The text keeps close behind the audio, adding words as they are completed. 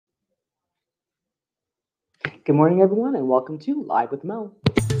Good morning, everyone, and welcome to Live with Mel.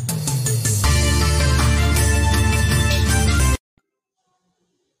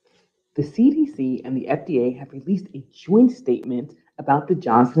 The CDC and the FDA have released a joint statement about the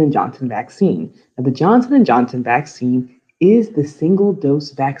Johnson & Johnson vaccine. Now, the Johnson & Johnson vaccine is the single-dose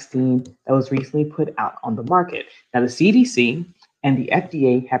vaccine that was recently put out on the market. Now, the CDC and the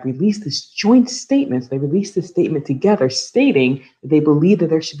FDA have released this joint statement. So they released this statement together stating that they believe that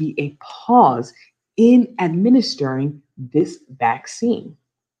there should be a pause in administering this vaccine.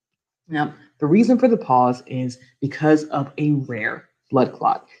 Now, the reason for the pause is because of a rare blood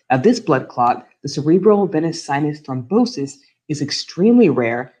clot. Now, this blood clot, the cerebral venous sinus thrombosis, is extremely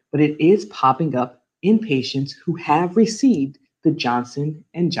rare, but it is popping up in patients who have received the Johnson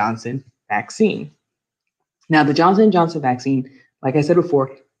 & Johnson vaccine. Now, the Johnson & Johnson vaccine, like I said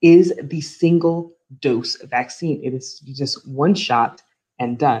before, is the single-dose vaccine. It is just one shot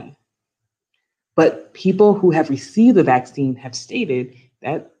and done. But people who have received the vaccine have stated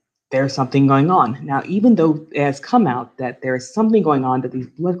that there's something going on. Now, even though it has come out that there is something going on, that these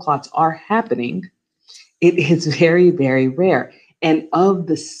blood clots are happening, it is very, very rare. And of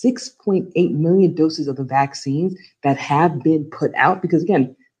the 6.8 million doses of the vaccines that have been put out, because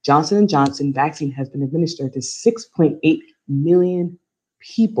again, Johnson & Johnson vaccine has been administered to 6.8 million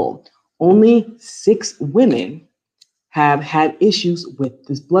people. Only 6 women have had issues with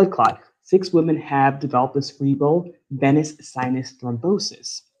this blood clot. 6 women have developed the cerebral venous sinus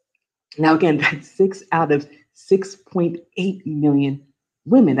thrombosis. Now, again, that's 6 out of 6.8 million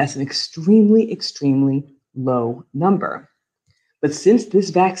women. That's an extremely, extremely low number. But since this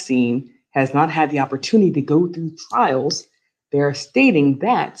vaccine has not had the opportunity to go through trials, they're stating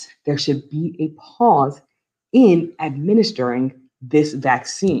that there should be a pause in administering this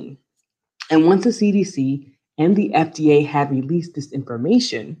vaccine. And once the CDC and the FDA have released this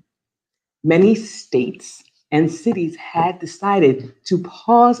information, many states and cities had decided to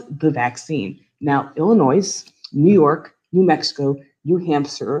pause the vaccine. Now, Illinois, New York, New Mexico, New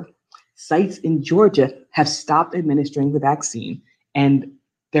Hampshire, sites in Georgia have stopped administering the vaccine, and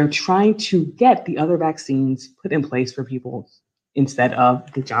they're trying to get the other vaccines put in place for people instead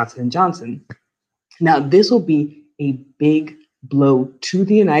of the Johnson & Johnson. Now, this will be a big blow to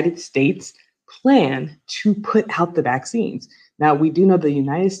the United States plan to put out the vaccines. Now, we do know the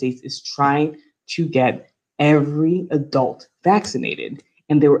United States is trying to get every adult vaccinated,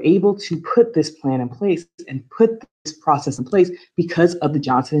 and they were able to put this plan in place and put this process in place because of the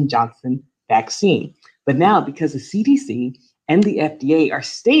Johnson & Johnson vaccine. But now, because the CDC and the FDA are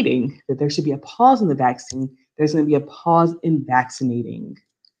stating that there should be a pause in the vaccine, there's going to be a pause in vaccinating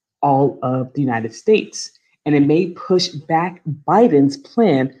all of the United States. And it may push back Biden's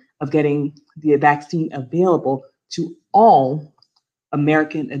plan of getting the vaccine available to all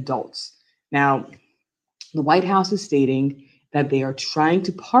American adults. Now, the White House is stating that they are trying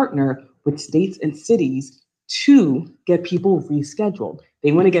to partner with states and cities to get people rescheduled.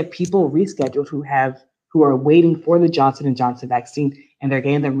 They want to get people rescheduled who are waiting for the Johnson & Johnson vaccine, and they're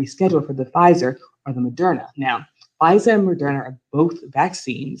getting them rescheduled for the Pfizer or the Moderna. Now, Pfizer and Moderna are both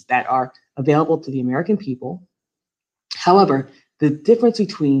vaccines that are available to the American people. However, the difference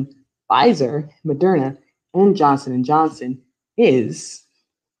between Pfizer, Moderna, and Johnson & Johnson is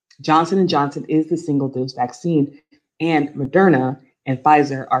Johnson & Johnson is the single-dose vaccine, and Moderna and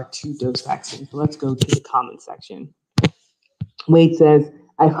Pfizer are 2-dose vaccines. So let's go to the comment section. Wade says,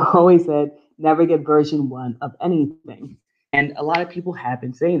 I've always said, never get version 1 of anything. And a lot of people have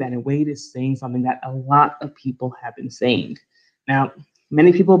been saying that, and Wade is saying something that a lot of people have been saying. Now,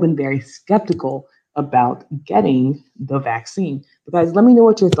 many people have been very skeptical about getting the vaccine. But guys, let me know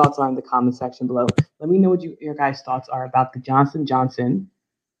what your thoughts are in the comment section below. Let me know what your guys' thoughts are about the Johnson & Johnson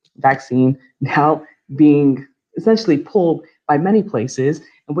vaccine now being essentially pulled by many places.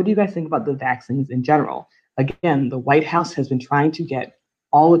 And what do you guys think about the vaccines in general? Again, the White House has been trying to get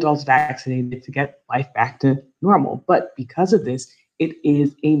all adults vaccinated to get life back to normal. But because of this, it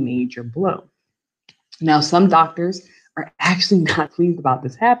is a major blow. Now, some doctors are actually not pleased about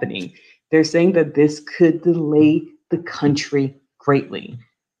this happening. They're saying that this could delay the country greatly.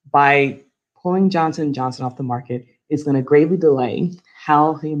 By pulling Johnson & Johnson off the market, it's going to greatly delay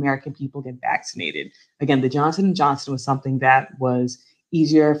how the American people get vaccinated. Again, the Johnson & Johnson was something that was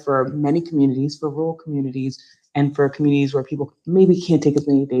easier for many communities, for rural communities, and for communities where people maybe can't take as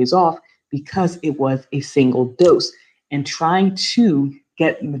many days off because it was a single dose. And trying to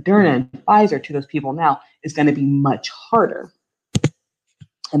get Moderna and Pfizer to those people now is going to be much harder.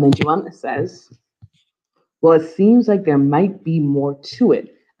 And then Joanna says, well, it seems like there might be more to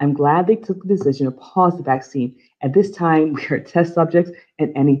it. I'm glad they took the decision to pause the vaccine. At this time, we are test subjects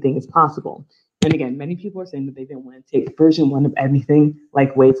and anything is possible. And again, many people are saying that they didn't want to take version one of anything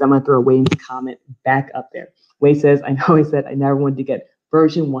like Wade. So I'm going to throw Wade's comment back up there. Wade says, I know I said I never wanted to get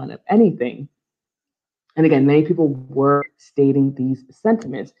version one of anything. And again, many people were stating these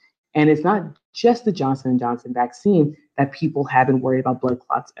sentiments. And it's not just the Johnson & Johnson vaccine that people have been worried about blood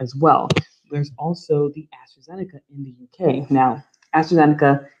clots as well. There's also the AstraZeneca in the UK. Now,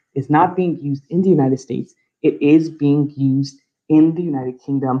 AstraZeneca is not being used in the United States. It is being used in the United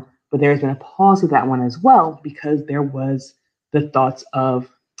Kingdom, but there's been a pause with that one as well because there was the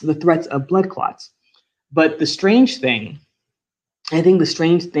threats of blood clots. But the strange thing, I think the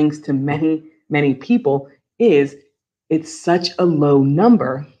strange things to many, many people is it's such a low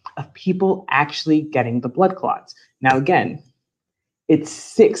number of people actually getting the blood clots. Now, again, it's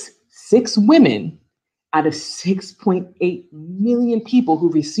six women out of 6.8 million people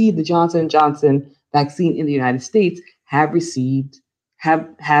who received the Johnson & Johnson vaccine in the United States have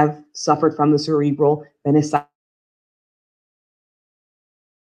suffered from the cerebral venous.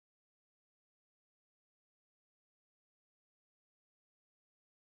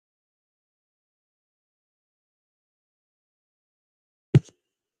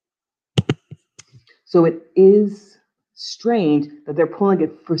 So it is strange that they're pulling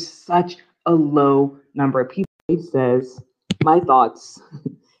it for such a low number of people. It says, my thoughts,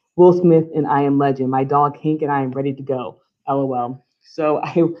 Will Smith and I Am Legend, my dog Hank and I am ready to go, LOL. So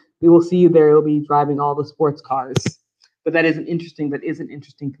we will see you there. You'll be driving all the sports cars. But that is an interesting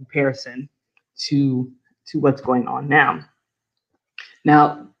comparison to what's going on now.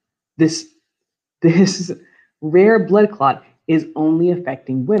 Now, this rare blood clot is only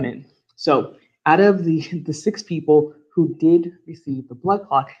affecting women. So out of the 6 people who did receive the blood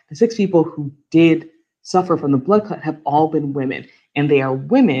clot, the 6 people who did suffer from the blood clot have all been women. And they are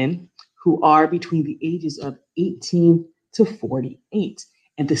women who are between the ages of 18 to 48.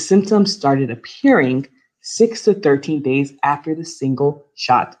 And the symptoms started appearing 6 to 13 days after the single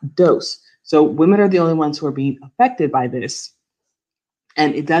shot dose. So women are the only ones who are being affected by this.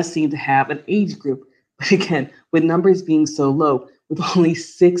 And it does seem to have an age group. But again, with numbers being so low, with only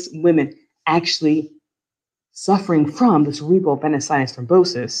 6 women actually suffering from the cerebral venous sinus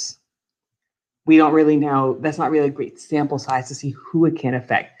thrombosis, we don't really know. That's not really a great sample size to see who it can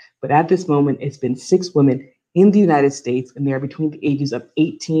affect. But at this moment, it's been 6 women in the United States, and they're between the ages of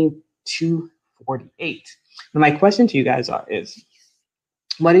 18 to 48. Now, my question to you guys is,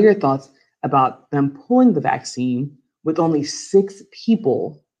 what are your thoughts about them pulling the vaccine with only 6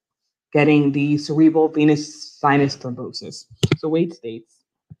 people getting the cerebral venous sinus thrombosis? So Wade states,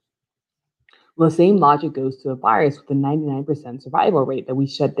 well, the same logic goes to a virus with a 99% survival rate that we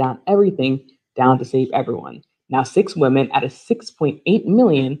shut down everything down to save everyone. Now, 6 women out of 6.8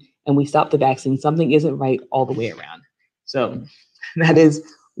 million, and we stopped the vaccine. Something isn't right all the way around. So that is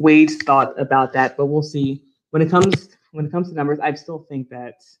Wade's thought about that. But we'll see. When it comes to numbers, I still think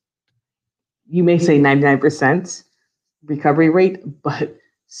that you may say 99% recovery rate, but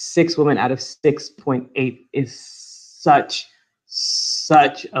 6 women out of 6.8 is such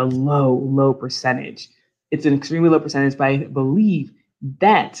a low percentage. It's an extremely low percentage, but I believe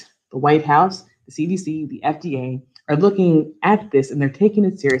that the White House, the CDC, the FDA are looking at this and they're taking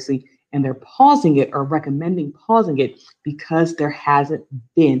it seriously and they're pausing it or recommending pausing it because there hasn't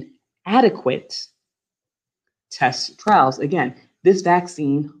been adequate test trials. Again, this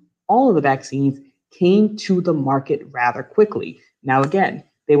vaccine, all of the vaccines came to the market rather quickly. Now, again,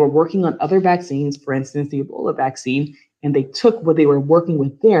 they were working on other vaccines, for instance, the Ebola vaccine, and they took what they were working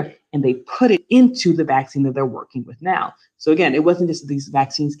with there and they put it into the vaccine that they're working with now. So again, it wasn't just that these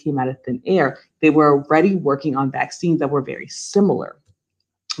vaccines came out of thin air. They were already working on vaccines that were very similar.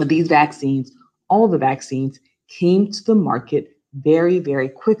 But these vaccines, all the vaccines, came to the market very, very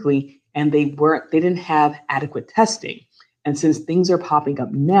quickly, and they didn't have adequate testing. And since things are popping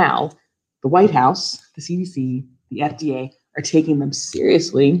up now, the White House, the CDC, the FDA are taking them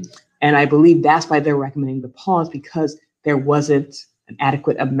seriously. And I believe that's why they're recommending the pause, because there wasn't an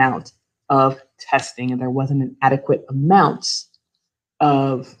adequate amount of testing and there wasn't an adequate amount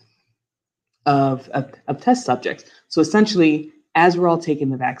of test subjects. So essentially, as we're all taking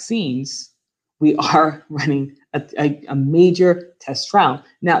the vaccines, we are running a major test trial.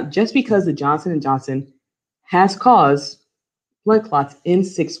 Now, just because the Johnson & Johnson has caused blood clots in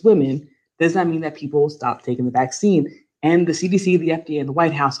 6 women does not mean that people will stop taking the vaccine. And the CDC, the FDA, and the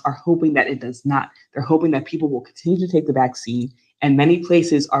White House are hoping that it does not. They're hoping that people will continue to take the vaccine. And many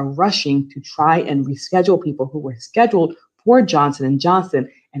places are rushing to try and reschedule people who were scheduled for Johnson & Johnson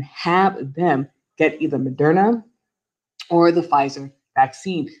and have them get either Moderna or the Pfizer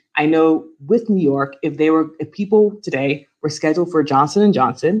vaccine. I know with New York, if people today were scheduled for Johnson &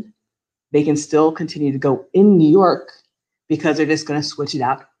 Johnson, they can still continue to go in New York because they're just going to switch it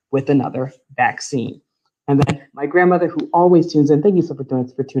out with another vaccine. And then my grandmother, who always tunes in, thank you so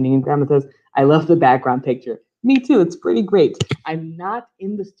much for tuning in. Grandma says, I love the background picture. Me too. It's pretty great. I'm not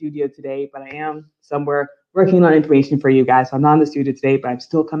in the studio today, but I am somewhere working on information for you guys. So I'm not in the studio today, but I'm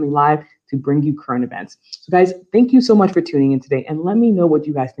still coming live to bring you current events. So guys, thank you so much for tuning in today. And let me know what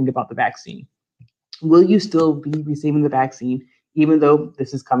you guys think about the vaccine. Will you still be receiving the vaccine, even though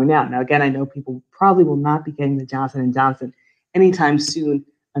this is coming out? Now, again, I know people probably will not be getting the Johnson & Johnson anytime soon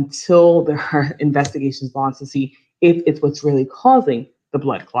until there are investigations launched to see if it's what's really causing the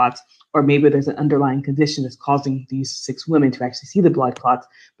blood clots, or maybe there's an underlying condition that's causing these 6 women to actually see the blood clots.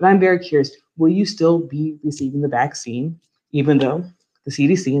 But I'm very curious, will you still be receiving the vaccine, even though the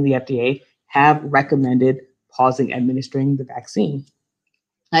CDC and the FDA have recommended pausing administering the vaccine?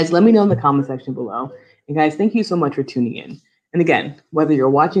 Guys, let me know in the comment section below. And guys, thank you so much for tuning in. And again, whether you're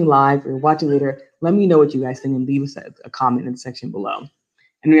watching live or watching later, let me know what you guys think and leave us a comment in the section below.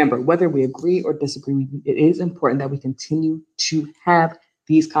 And remember, whether we agree or disagree, it is important that we continue to have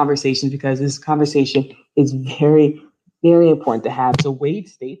these conversations because this conversation is very, very important to have. So Wade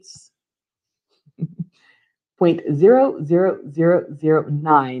states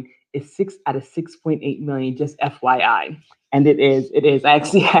 0.00009 is 6 out of 6.8 million, just FYI. And it is. I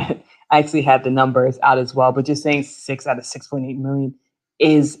actually had the numbers out as well, but just saying 6 out of 6.8 million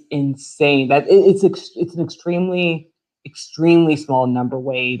is insane. That it's an extremely small number,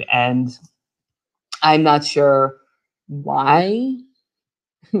 Wade, and I'm not sure why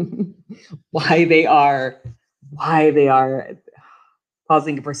they are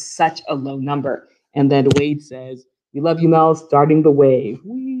pausing for such a low number. And then Wade says, "We love you, Mel. Starting the wave."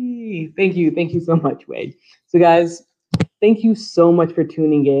 Whee! Thank you so much, Wade. So guys, thank you so much for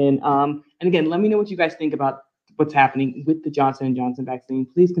tuning in. And again, let me know what you guys think about what's happening with the Johnson & Johnson vaccine.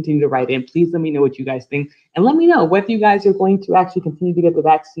 Please continue to write in. Please let me know what you guys think. And let me know whether you guys are going to actually continue to get the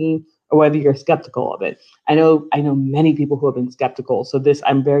vaccine or whether you're skeptical of it. I know many people who have been skeptical. So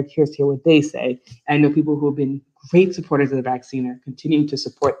I'm very curious to hear what they say. And I know people who have been great supporters of the vaccine are continuing to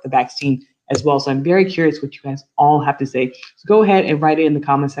support the vaccine as well. So I'm very curious what you guys all have to say. So go ahead and write it in the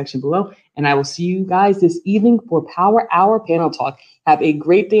comment section below. And I will see you guys this evening for Power Hour Panel Talk. Have a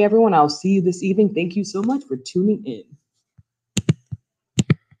great day, everyone. I'll see you this evening. Thank you so much for tuning in.